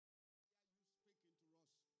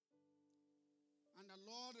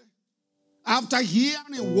Lord, after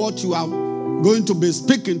hearing what you are going to be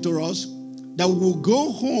speaking to us, that we will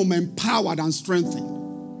go home empowered and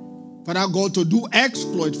strengthened. Father God, to do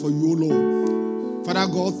exploit for you, Lord.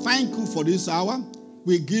 Father God, thank you for this hour.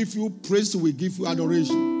 We give you praise, we give you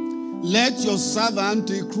adoration. Let your servant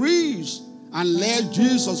increase, and let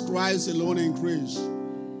Jesus Christ alone increase.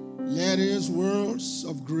 Let his words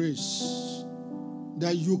of grace,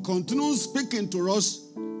 that you continue speaking to us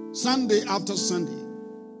Sunday after Sunday,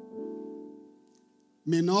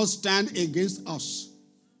 may not stand against us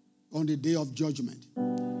on the day of judgment.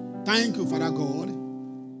 Thank you, Father God.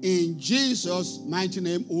 In Jesus' mighty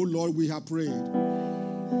name, O Lord, we have prayed.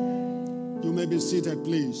 You may be seated,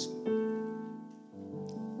 please.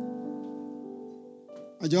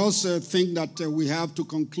 I just think that we have to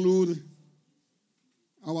conclude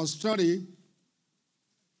our study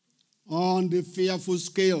on the fearful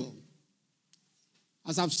scale.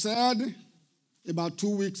 As I've said about 2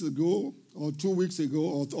 weeks ago, or 3 weeks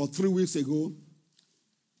ago,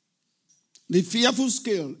 the fearful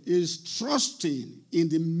scale is trusting in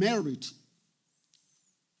the merit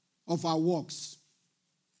of our works.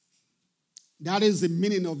 That is the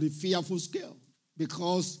meaning of the fearful scale,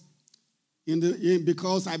 because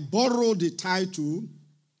I borrowed the title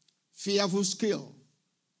fearful scale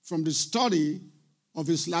from the study of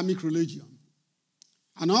Islamic religion.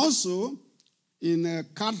 And also, in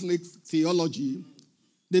Catholic theology,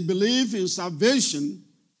 they believe in salvation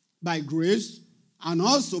by grace and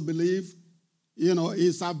also believe,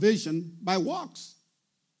 in salvation by works.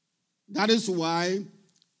 That is why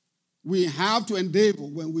we have to endeavor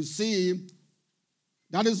when we see,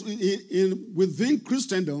 that is within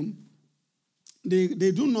Christendom, they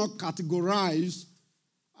do not categorize,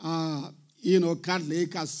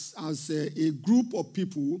 Catholic as a group of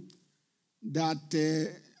people that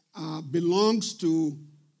belongs to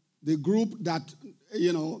the group that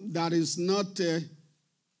is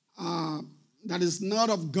not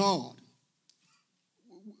of God.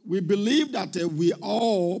 We believe that we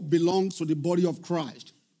all belong to the body of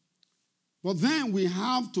Christ. But then we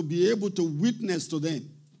have to be able to witness to them,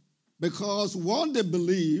 because what they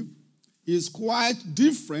believe is quite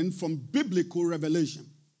different from biblical revelation.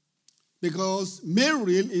 Because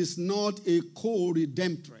Mary is not a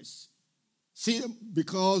co-redemptress. See,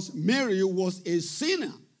 because Mary was a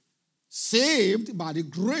sinner, saved by the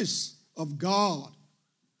grace of God,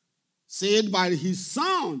 saved by his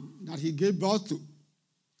son that he gave birth to.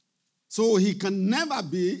 So he can never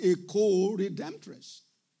be a co-redemptress.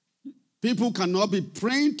 People cannot be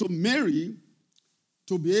praying to Mary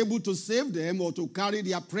to be able to save them or to carry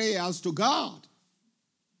their prayers to God.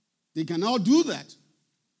 They cannot do that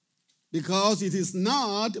because it is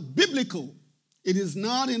not biblical. It is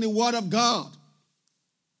not in the Word of God.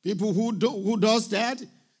 People who does that,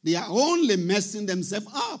 they are only messing themselves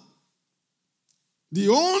up. The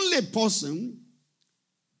only person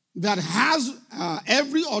that has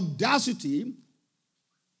every audacity,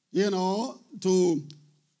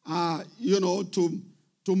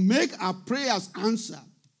 to make our prayers answer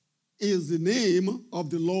is the name of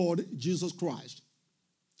the Lord Jesus Christ.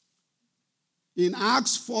 In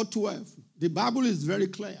Acts 4:12, the Bible is very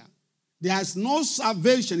clear. There is no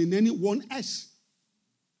salvation in anyone else.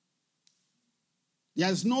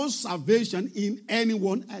 There is no salvation in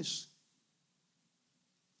anyone else.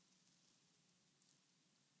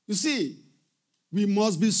 You see, we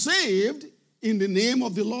must be saved in the name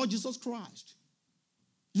of the Lord Jesus Christ.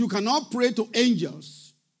 You cannot pray to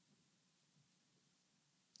angels.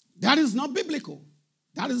 That is not biblical.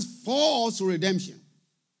 That is false redemption.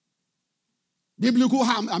 Biblical,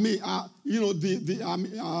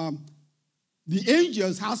 the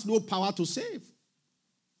angels has no power to save.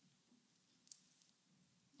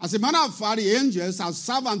 As a matter of fact, the angels are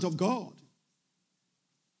servants of God.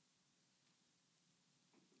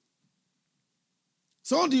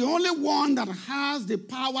 So the only one that has the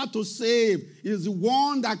power to save is the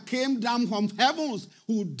one that came down from heavens,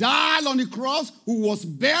 who died on the cross, who was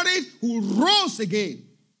buried, who rose again,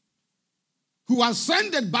 who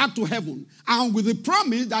ascended back to heaven, and with the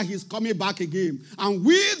promise that he's coming back again. And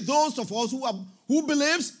we, those of us who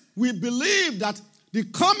believes, we believe that the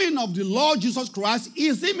coming of the Lord Jesus Christ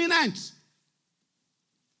is imminent.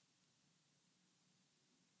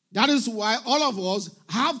 That is why all of us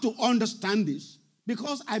have to understand this.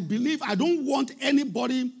 Because I believe I don't want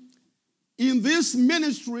anybody in this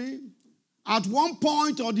ministry at one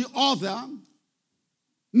point or the other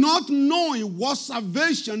not knowing what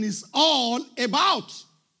salvation is all about.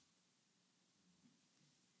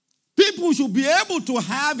 People should be able to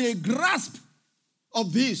have a grasp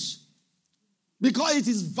of this, because it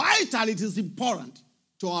is vital, it is important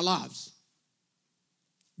to our lives.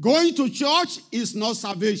 Going to church is not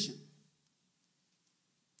salvation.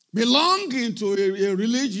 Belonging to a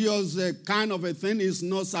religious kind of a thing is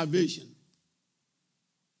not salvation.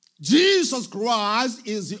 Jesus Christ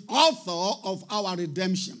is the author of our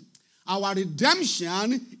redemption. Our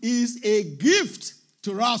redemption is a gift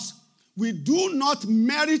to us. We do not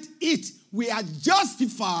merit it. We are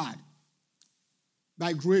justified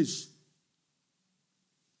by grace.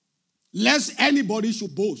 Lest anybody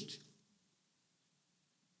should boast.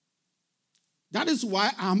 That is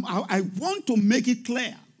why I want to make it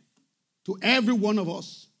clear to every one of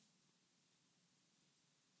us.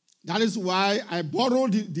 That is why I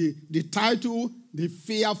borrowed the title, The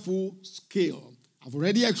Fearful Scale. I've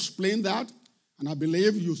already explained that, and I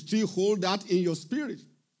believe you still hold that in your spirit.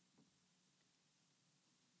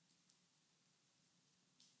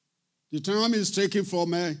 The term is taken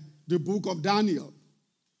from the book of Daniel.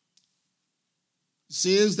 It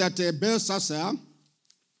says that Belshazzar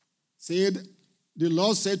said, the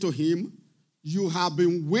Lord said to him, you have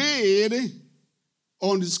been weighed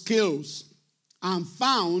on the scales and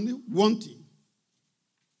found wanting.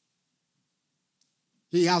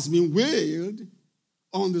 He has been weighed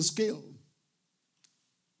on the scale,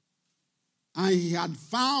 and he had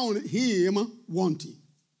found him wanting.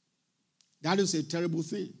 That is a terrible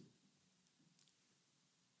thing.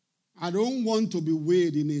 I don't want to be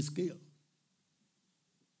weighed in a scale.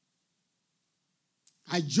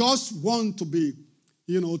 I just want to be,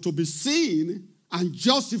 to be seen and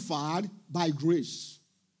justified by grace.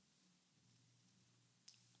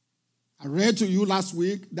 I read to you last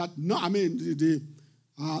week that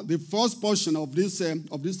the first portion of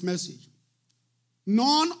this message.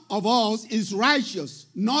 None of us is righteous,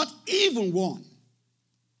 not even one.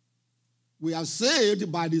 We are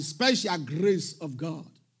saved by the special grace of God.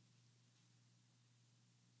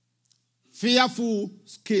 Fearful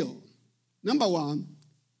skill. Number one,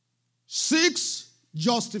 seeks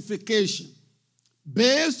justification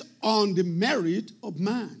based on the merit of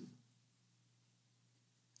man.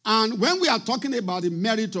 And when we are talking about the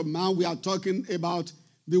merit of man, we are talking about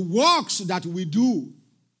the works that we do.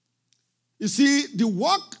 You see, the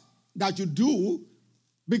work that you do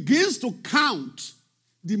begins to count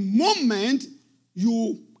the moment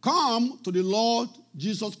you come to the Lord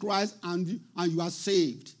Jesus Christ and you are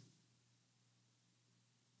saved.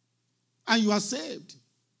 And you are saved.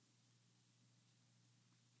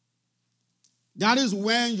 That is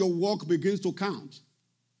when your work begins to count.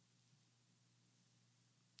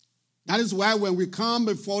 That is why when we come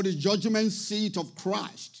before the judgment seat of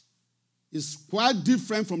Christ, it's quite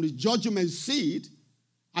different from the judgment seat,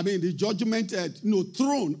 the judgment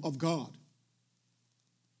throne of God.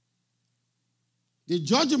 The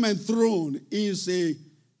judgment throne is a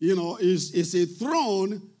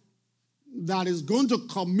throne that is going to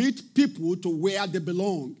commit people to where they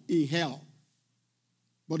belong in hell.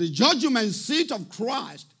 But the judgment seat of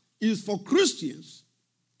Christ is for Christians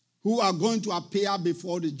who are going to appear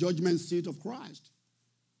before the judgment seat of Christ.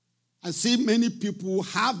 I see many people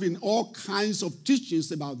having all kinds of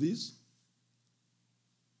teachings about this,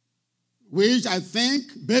 which I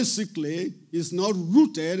think basically is not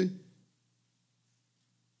rooted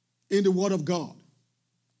in the Word of God.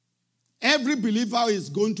 Every believer is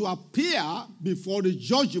going to appear before the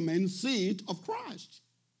judgment seat of Christ.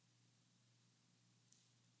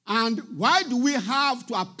 And why do we have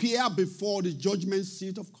to appear before the judgment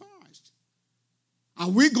seat of Christ? Are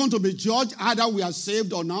we going to be judged either we are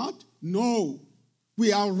saved or not? No.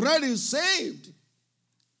 We are already saved.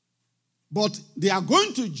 But they are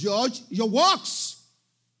going to judge your works.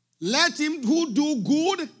 Let him who do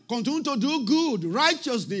good continue to do good,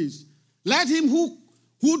 righteousness. Let him who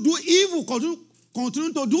do evil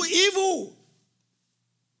continue to do evil.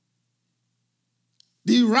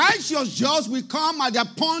 The righteous judge will come at the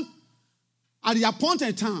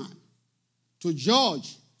appointed time to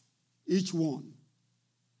judge each one.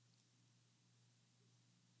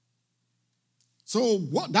 So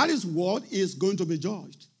that is what is going to be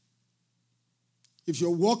judged. If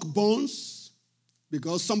your work burns,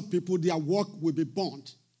 because some people, their work will be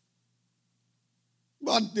burnt,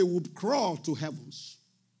 but they will crawl to heavens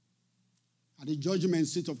at the judgment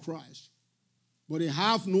seat of Christ. But they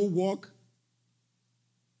have no work,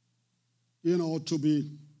 to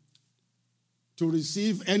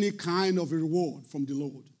receive any kind of reward from the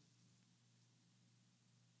Lord.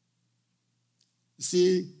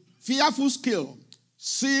 See, fearful skill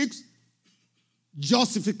seeks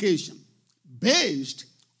justification based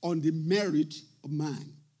on the merit of man,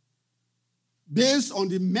 based on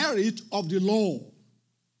the merit of the law.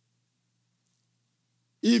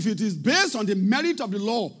 If it is based on the merit of the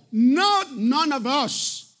law, none of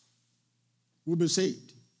us will be saved.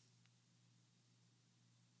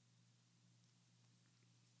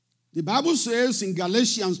 The Bible says in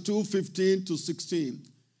Galatians 2:15 to 16,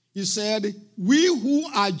 he said, we who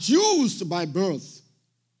are Jews by birth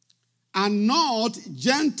are not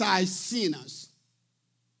Gentile sinners,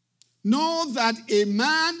 know that a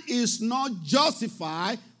man is not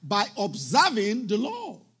justified by observing the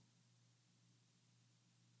law,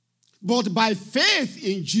 but by faith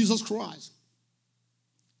in Jesus Christ.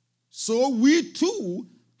 So we too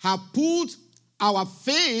have put our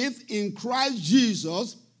faith in Christ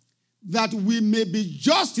Jesus, that we may be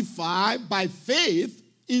justified by faith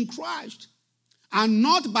in Christ, and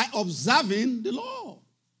not by observing the law.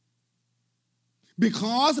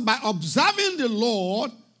 Because by observing the law,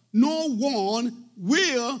 no one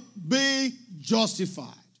will be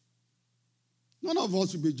justified. None of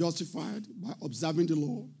us will be justified by observing the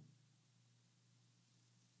law.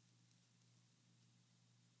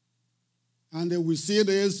 And we see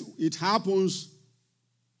this, it happens,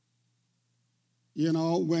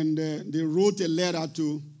 when they wrote a letter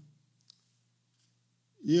to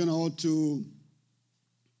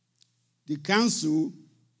the council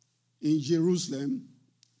in Jerusalem,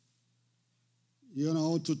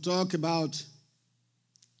 to talk about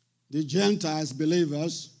the Gentiles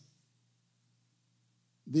believers,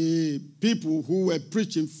 the people who were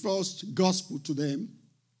preaching first gospel to them,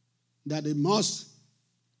 that they must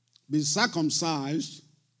be circumcised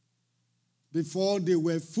before they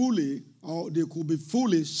were fully, or they could be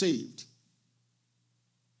fully saved.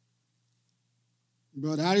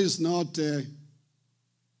 But that is not, that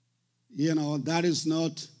is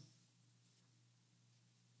not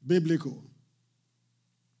biblical.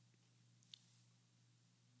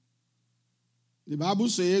 The Bible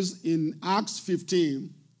says in Acts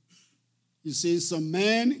 15, it says, some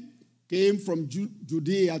men came from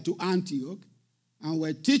Judea to Antioch and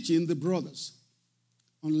were teaching the brothers,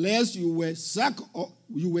 unless you were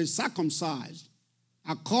circumcised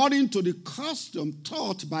according to the custom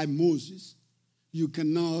taught by Moses, you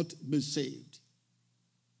cannot be saved.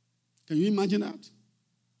 Can you imagine that?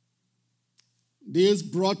 This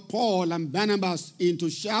brought Paul and Barnabas into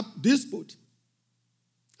sharp dispute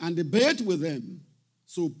and debate with them.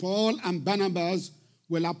 So Paul and Barnabas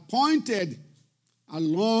were appointed,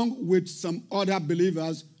 along with some other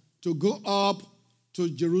believers, to go up to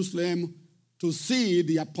Jerusalem to see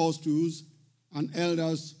the apostles and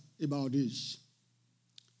elders about this.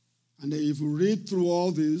 And if you read through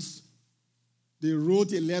all this, they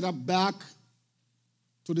wrote a letter back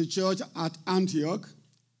to the church at Antioch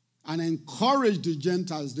and encouraged the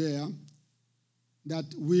Gentiles there that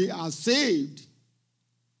we are saved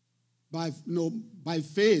by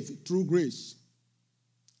faith through grace.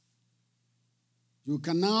 You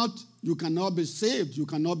cannot be saved, you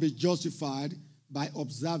cannot be justified by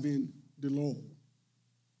observing the law.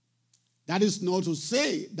 That is not to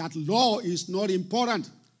say that law is not important.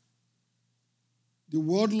 The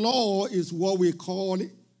word law is what we call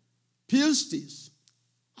pistis,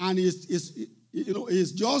 and it's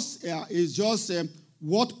just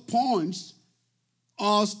what points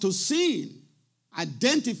us to sin,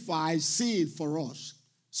 identifies sin for us,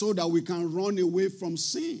 so that we can run away from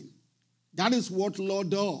sin. That is what law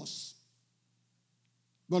does.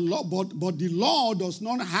 But the law does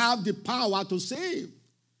not have the power to save.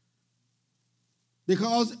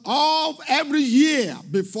 Because every year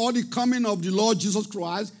before the coming of the Lord Jesus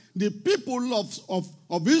Christ, the people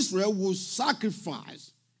of Israel will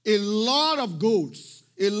sacrifice a lot of goats,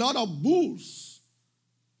 a lot of bulls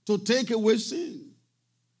to take away sin.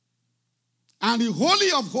 And the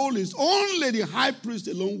Holy of Holies, only the high priest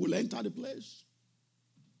alone will enter the place.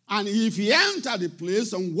 And if he enters the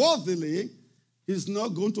place unworthily, he's not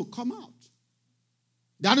going to come out.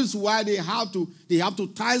 That is why they have to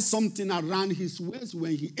tie something around his waist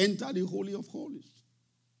when he enters the Holy of Holies.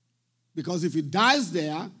 Because if he dies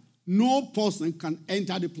there, no person can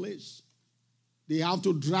enter the place. They have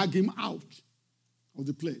to drag him out of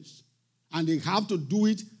the place. And they have to do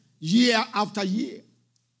it year after year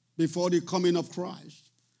before the coming of Christ.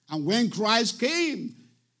 And when Christ came,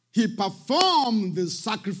 he performed the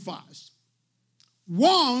sacrifice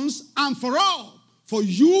once and for all, for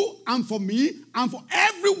you and for me and for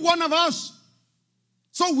every one of us.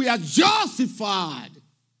 So we are justified.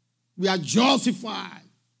 We are justified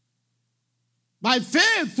by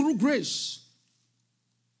faith through grace.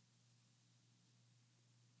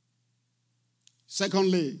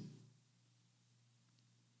 Secondly,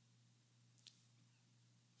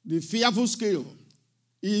 the fearful scale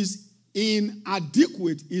is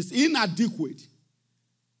inadequate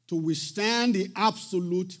to withstand the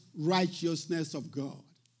absolute righteousness of God.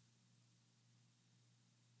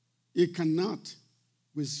 It cannot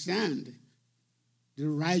withstand the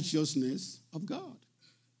righteousness of God.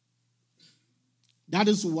 That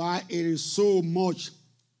is why it is so much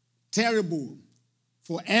terrible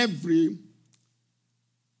for every,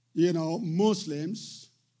 Muslims,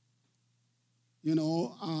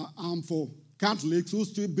 and for Catholics who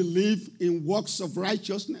still believe in works of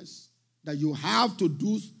righteousness, that you have to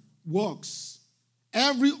do works.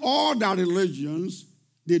 Every other religions,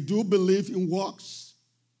 they do believe in works.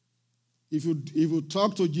 If you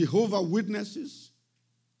talk to Jehovah's Witnesses,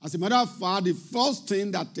 as a matter of fact, the first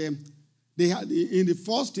thing that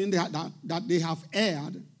they have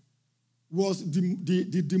aired was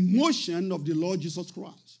the demotion of the Lord Jesus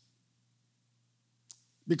Christ.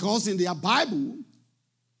 Because in their Bible,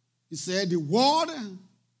 it said the Word,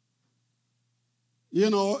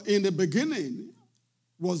 in the beginning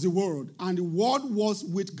was the Word, and the Word was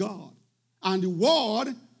with God. And the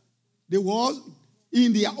Word,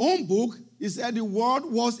 in their own book, it said the Word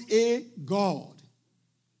was a God.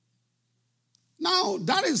 Now,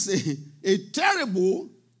 that is a terrible,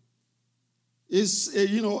 is a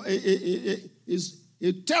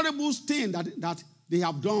terrible thing that they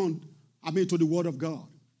have done, to the Word of God.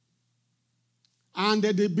 And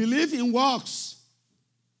they believe in works,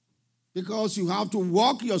 because you have to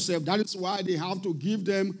work yourself. That is why they have to give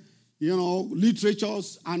them,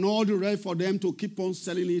 literatures and all the rest for them to keep on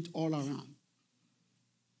selling it all around.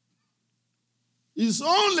 It's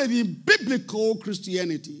only the biblical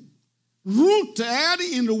Christianity, rooted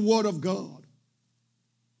in the Word of God,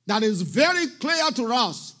 that is very clear to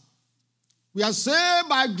us. We are saved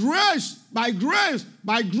by grace, by grace,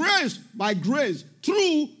 by grace, by grace,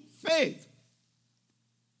 through faith.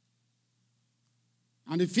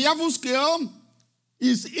 And the fearful scale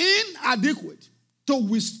is inadequate to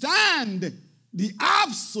withstand the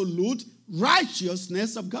absolute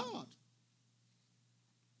righteousness of God.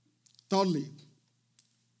 Thirdly,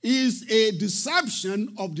 is a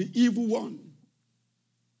deception of the evil one.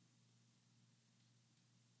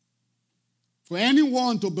 For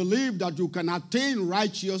anyone to believe that you can attain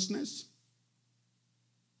righteousness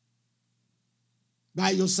by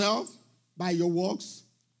yourself, by your works,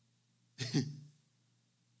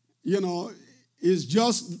 it's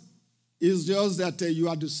just that you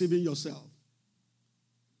are deceiving yourself.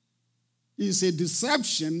 It's a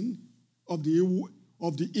deception of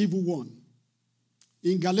the evil one.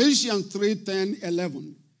 In Galatians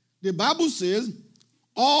 3:10-11, the Bible says,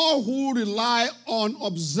 all who rely on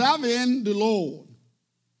observing the law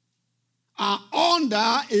are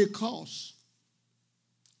under a curse.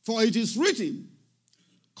 For it is written,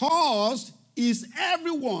 cursed is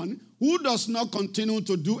everyone who does not continue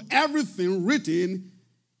to do everything written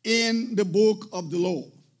in the book of the law.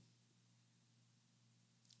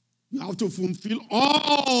 You have to fulfill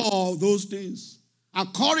all those things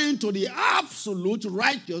according to the absolute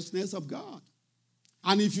righteousness of God.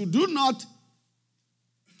 And if you do not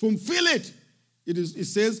fulfill it, it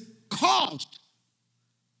says cursed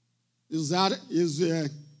is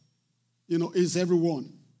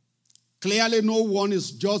everyone. Clearly, no one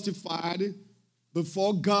is justified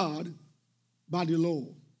before God by the law.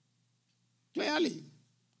 Clearly.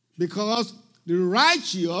 Because the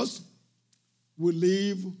righteous will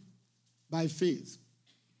live by faith.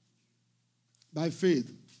 By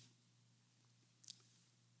faith.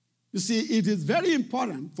 You see, it is very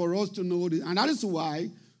important for us to know this, and that is why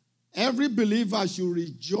every believer should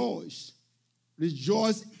rejoice.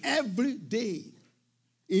 Rejoice every day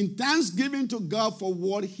in thanksgiving to God for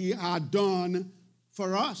what He had done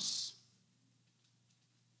for us.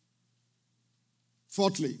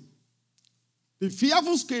 Fourthly, the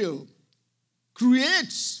fearful scale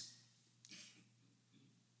creates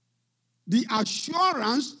the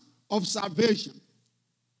assurance of salvation.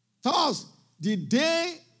 Thus, the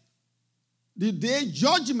day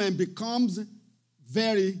judgment becomes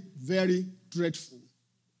very, very dreadful.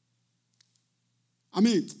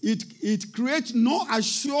 It creates no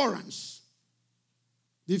assurance.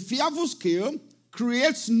 The fearful scale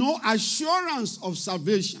creates no assurance of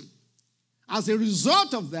salvation. As a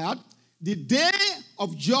result of that, the day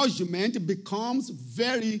of judgment becomes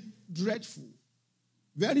very dreadful,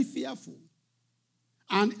 very fearful.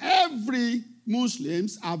 And every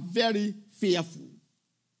Muslims are very fearful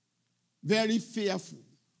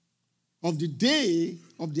of the day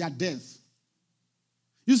of their death.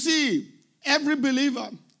 You see, every believer,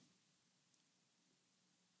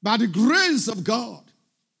 by the grace of God,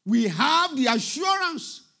 we have the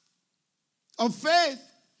assurance of faith.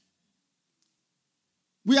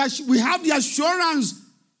 We have the assurance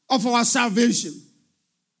of our salvation.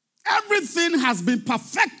 Everything has been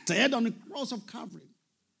perfected on the cross of Calvary.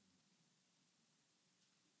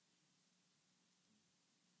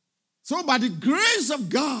 So by the grace of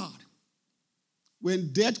God,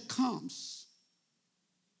 when death comes,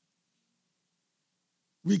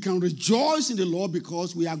 We can rejoice in the Lord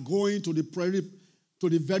because we are going to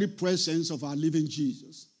the very presence of our living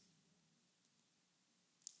Jesus.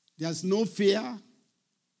 There's no fear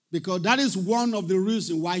because that is one of the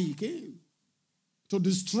reasons why he came. To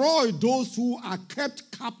destroy those who are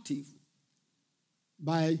kept captive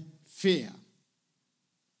by fear.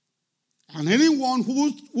 And anyone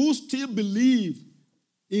who still believes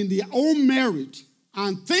in their own merit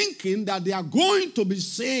and thinking that they are going to be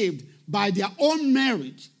saved by their own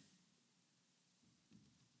merit,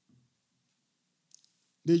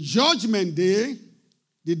 the judgment day,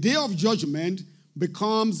 the day of judgment,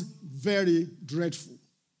 becomes very dreadful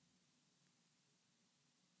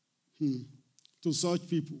to such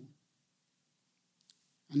people.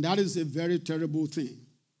 And that is a very terrible thing.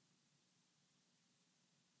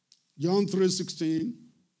 John 3:16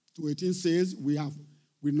 to 18 says,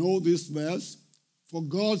 we know this verse, for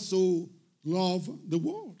God so loved the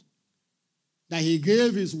world, that he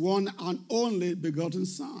gave his one and only begotten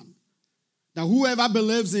Son, that whoever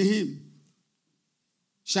believes in him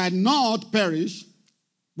shall not perish,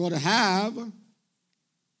 but have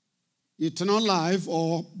eternal life,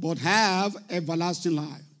 but have everlasting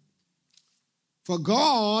life. For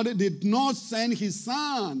God did not send his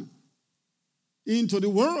Son into the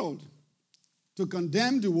world to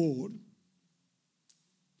condemn the world,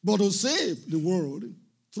 but to save the world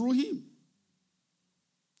through him.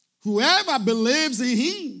 Whoever believes in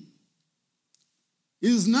him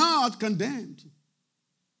is not condemned.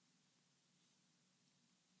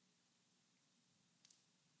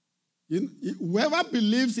 Whoever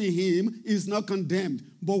believes in him is not condemned,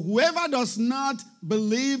 but whoever does not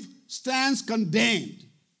believe stands condemned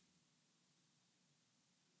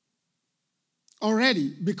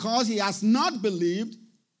already, because he has not believed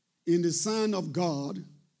in the Son of God,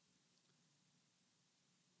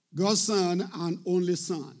 God's Son and only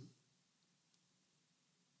Son.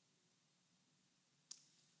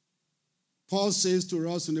 Paul says to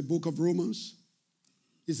us in the book of Romans,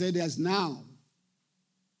 he said, there's now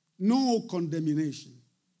no condemnation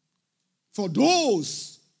for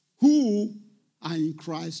those who are in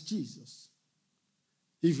Christ Jesus.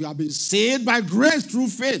 If you have been saved by grace through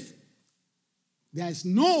faith, there is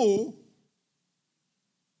no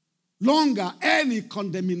longer any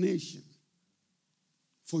condemnation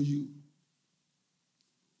for you.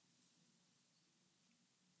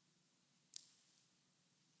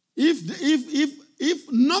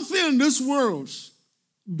 If nothing in this world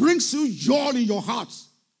brings you joy in your heart,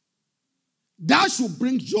 that should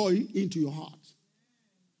bring joy into your heart.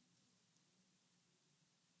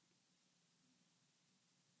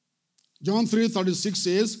 John 3:36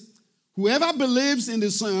 says, whoever believes in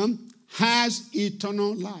the Son has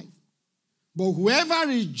eternal life. But whoever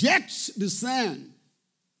rejects the Son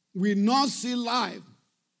will not see life,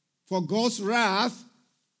 for God's wrath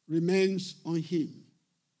remains on him.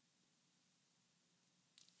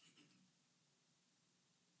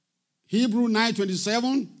 Hebrews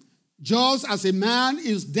 9:27, just as a man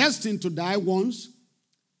is destined to die once,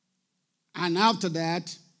 and after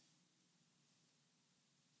that,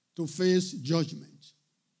 to face judgment.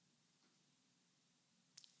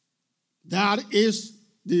 That is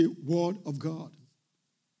the word of God.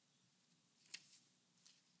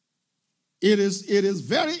 It is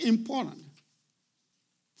very important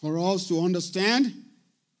for us to understand,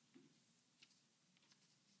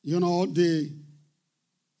 the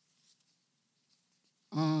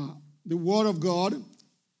word of God,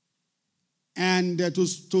 and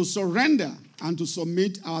to surrender and to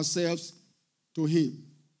submit ourselves to him.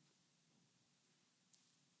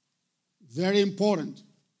 Very important.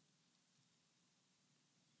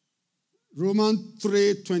 Romans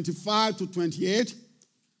 3:25 to 28,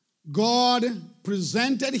 God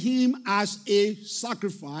presented him as a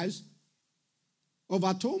sacrifice of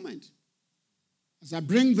atonement. As I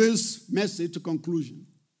bring this message to conclusion,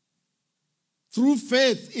 through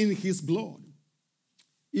faith in his blood,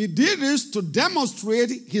 he did this to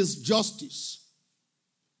demonstrate his justice.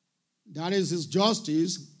 That is his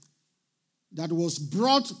justice that was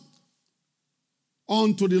brought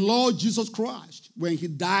onto the Lord Jesus Christ when he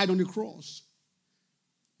died on the cross.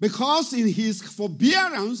 Because in his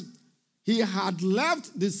forbearance, he had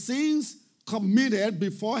left the sins committed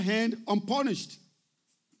beforehand unpunished.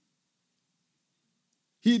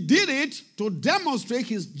 He did it to demonstrate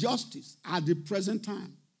his justice at the present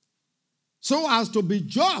time, so as to be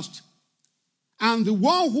just and the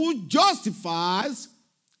one who justifies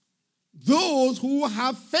those who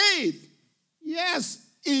have faith. Yes,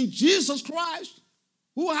 in Jesus Christ.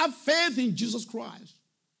 Who have faith in Jesus Christ.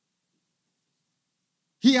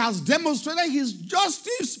 He has demonstrated his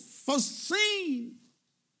justice for sin.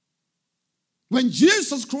 When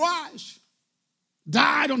Jesus Christ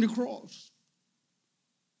died on the cross,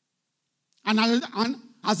 and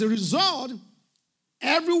as a result,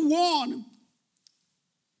 everyone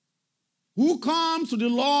who comes to the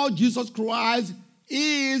Lord Jesus Christ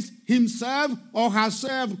is himself or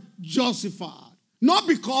herself justified. Not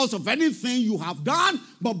because of anything you have done,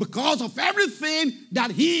 but because of everything that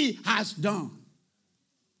he has done.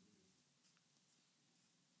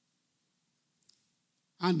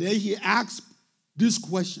 And then he asks this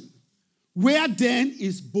question: where then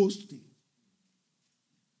is boasting?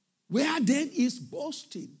 Where then is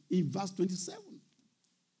boasting? In verse 27.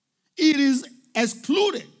 It is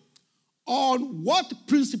excluded. On what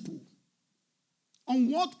principle?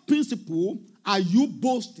 On what principle are you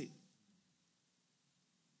boasting?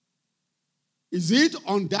 Is it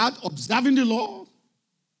on that observing the law?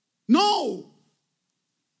 No.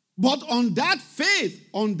 But on that faith,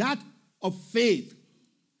 on that of faith.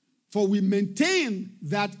 For we maintain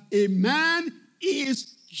that a man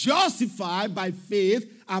is justified by faith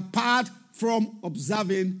apart from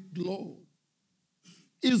observing the law.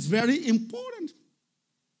 It's very important.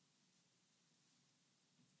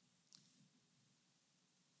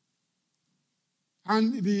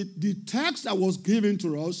 And the text that was given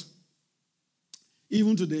to us,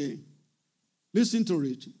 even today, listen to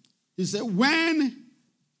it. He said, when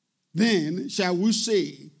then shall we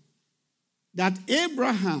say that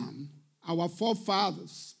Abraham, our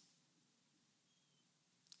forefathers,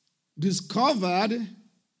 discovered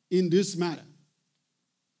in this matter?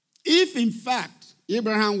 If in fact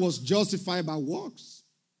Abraham was justified by works,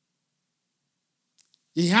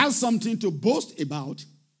 he has something to boast about,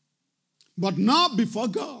 but not before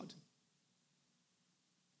God.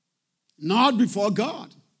 Not before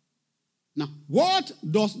God. Now, what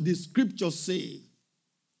does the scripture say?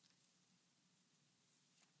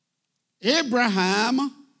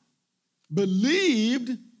 Abraham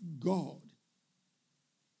believed God.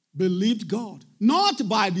 Believed God. Not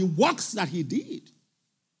by the works that he did.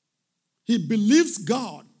 He believes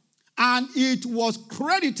God. And it was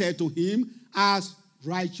credited to him as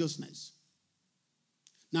righteousness.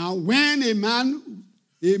 Now, when a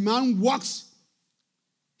man works,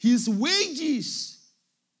 his wages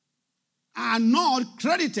are not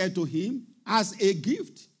credited to him as a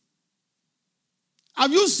gift.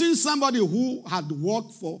 Have you seen somebody who had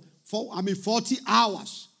worked for 40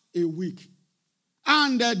 hours a week?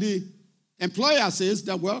 And the employer says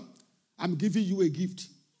that, well, I'm giving you a gift.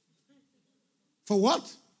 For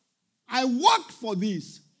what? I worked for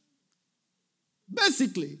this.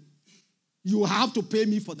 Basically, you have to pay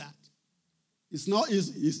me for that. It's not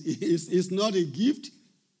a gift.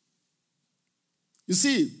 You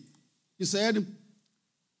see, he said,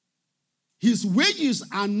 his wages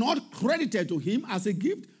are not credited to him as a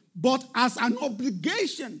gift, but as an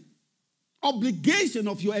obligation. Obligation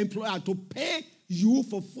of your employer to pay you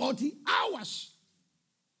for 40 hours.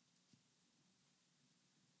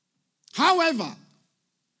 However,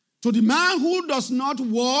 to the man who does not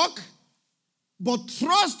work, but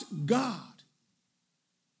trust God,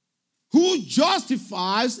 who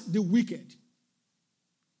justifies the wicked,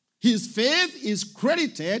 his faith is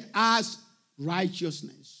credited as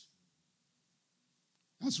righteousness.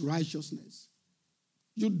 That's righteousness.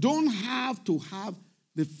 You don't have to have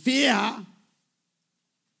the fear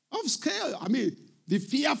of scale. The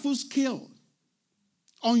fearful scale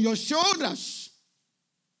on your shoulders.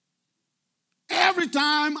 Every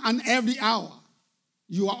time and every hour,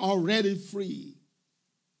 you are already free.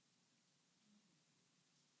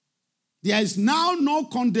 There is now no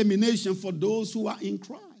condemnation for those who are in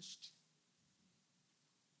Christ.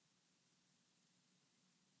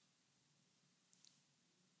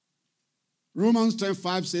 Romans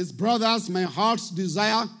 10:5 says, brothers, my heart's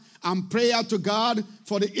desire and prayer to God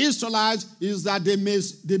for the Israelites is that they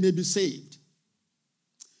may be saved.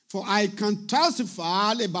 For I can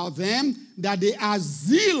testify about them that they are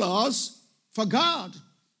zealous for God.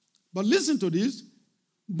 But listen to this.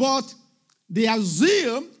 But their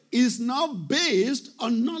zeal is not based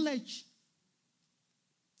on knowledge.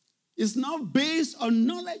 It's not based on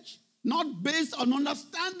knowledge, not based on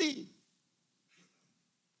understanding.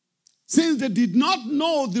 Since they did not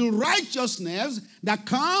know the righteousness that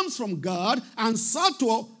comes from God and sought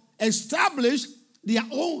to establish their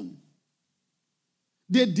own.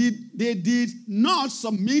 They did not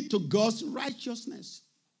submit to God's righteousness.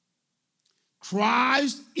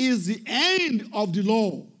 Christ is the end of the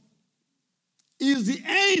law. Is the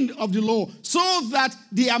end of the law, so that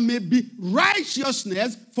there may be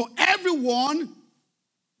righteousness for everyone,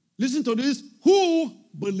 listen to this, who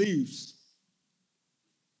believes.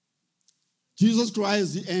 Jesus Christ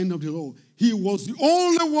is the end of the law. He was the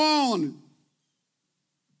only one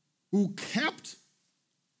who kept,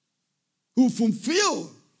 who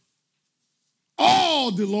fulfilled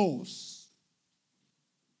all the laws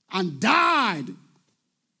and died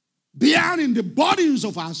bearing the burdens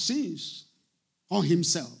of our sins on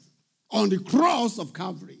himself on the cross of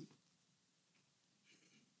Calvary.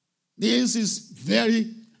 This is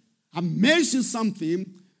very amazing something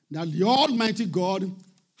that the Almighty God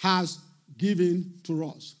has given to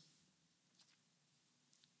us.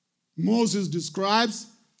 Moses describes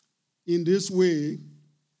in this way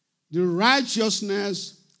the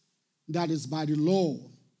righteousness that is by the law.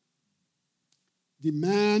 The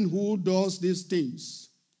man who does these things,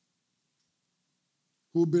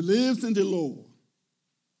 who believes in the law,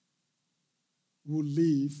 will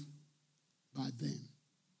live by them.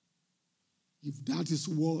 If that is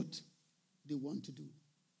what they want to do.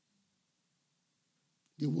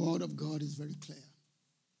 The word of God is very clear.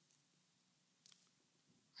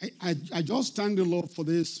 I just thank the Lord for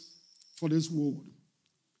this word.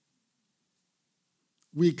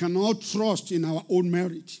 We cannot trust in our own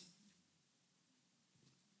merit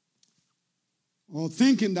or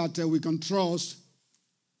thinking that we can trust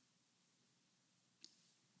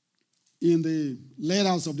in the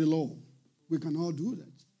letters of the law. We cannot do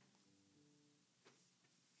that.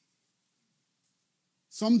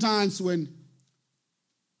 Sometimes when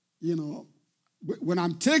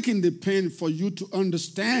I'm taking the pain for you to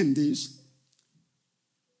understand this,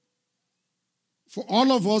 for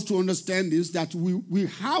all of us to understand this, that we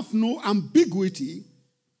have no ambiguity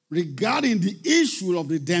regarding the issue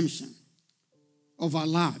of redemption of our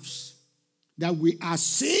lives, that we are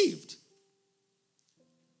saved.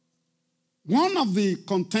 One of the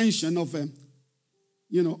contention of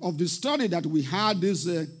the study that we had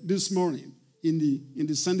this morning in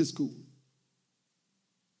the Sunday school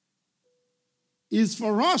is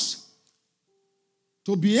for us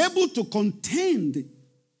to be able to contend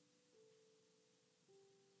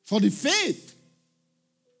for the faith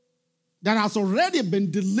that has already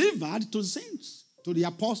been delivered to the saints, to the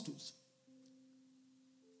apostles.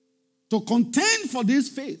 To contend for this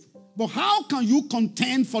faith. But how can you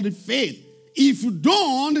contend for the faith if you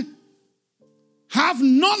don't have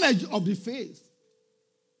knowledge of the faith?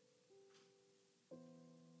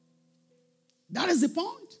 That is the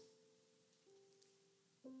point.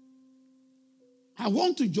 I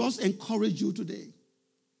want to just encourage you today.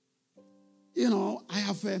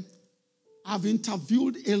 I've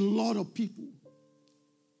interviewed a lot of people.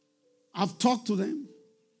 I've talked to them.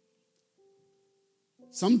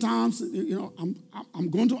 Sometimes, I'm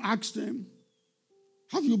going to ask them,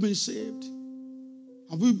 have you been saved?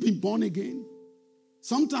 Have you been born again?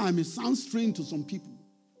 Sometimes it sounds strange to some people.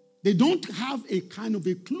 They don't have a kind of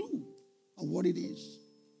a clue of what it is.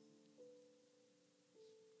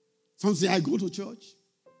 Some say, I go to church.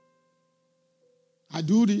 I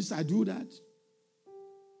do this, I do that.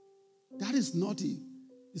 That is not it.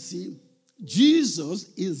 You see,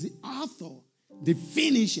 Jesus is the author, the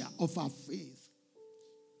finisher of our faith.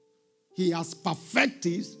 He has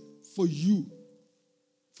perfected for you.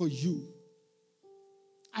 For you.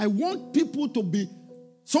 I want people to be,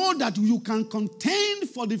 so that you can contend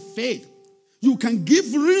for the faith. You can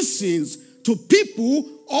give reasons to people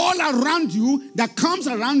all around you, that comes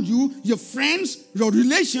around you, your friends, your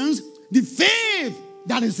relations, the faith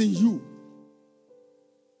that is in you.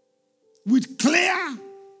 With clear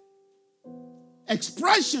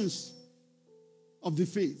expressions of the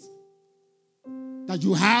faith that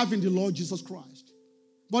you have in the Lord Jesus Christ.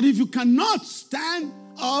 But if you cannot stand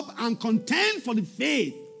up and contend for the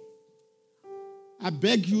faith, I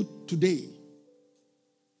beg you today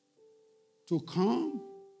to come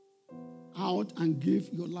out and give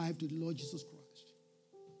your life to the Lord Jesus Christ.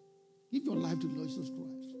 Give your life to the Lord Jesus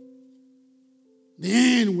Christ.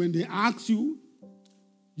 Then when they ask you,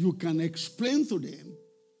 you can explain to them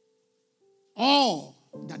all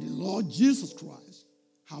that the Lord Jesus Christ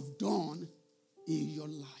have done in your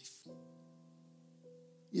life.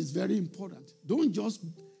 It's very important. Don't just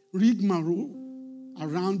rigmarole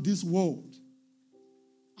around this world.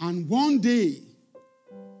 And one day,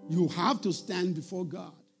 you have to stand before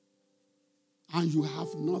God and you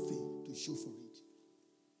have nothing to show for it.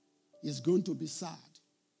 It's going to be sad.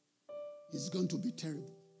 It's going to be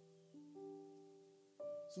terrible.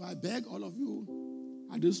 So I beg all of you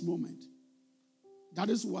at this moment. That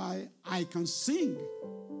is why I can sing,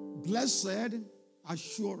 blessed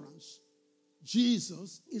assurance,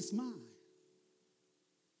 Jesus is mine.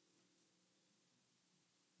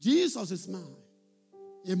 Jesus is mine.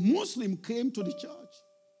 A Muslim came to the church.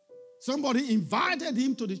 Somebody invited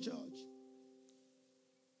him to the church.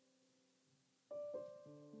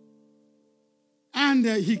 And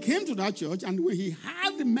he came to that church, and when he had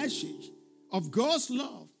heard the message of God's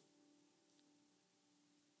love,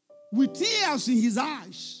 with tears in his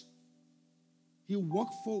eyes, he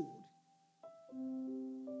walked forward.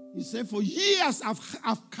 He said, for years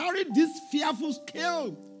I've carried this fearful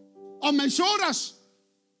scale on my shoulders,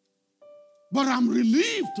 but I'm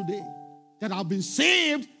relieved today that I've been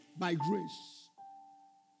saved by grace.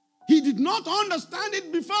 He did not understand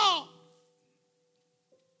it before.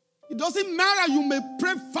 It doesn't matter. You may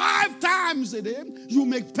pray 5 times a day. You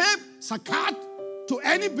may pay zakat to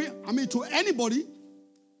anybody.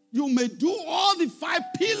 You may do all the 5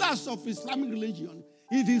 pillars of Islamic religion.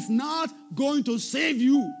 It is not going to save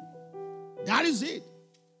you. That is it.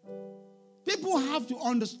 People have to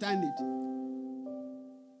understand it.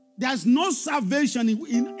 There's no salvation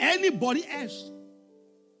in anybody else.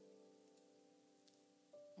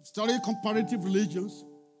 I've studied comparative religions.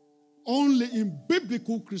 Only in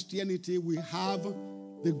biblical Christianity we have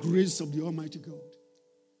the grace of the Almighty God.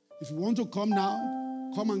 If you want to come now,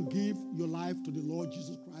 come and give your life to the Lord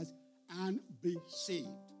Jesus Christ and be saved.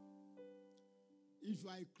 If you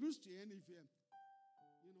are a Christian, if you are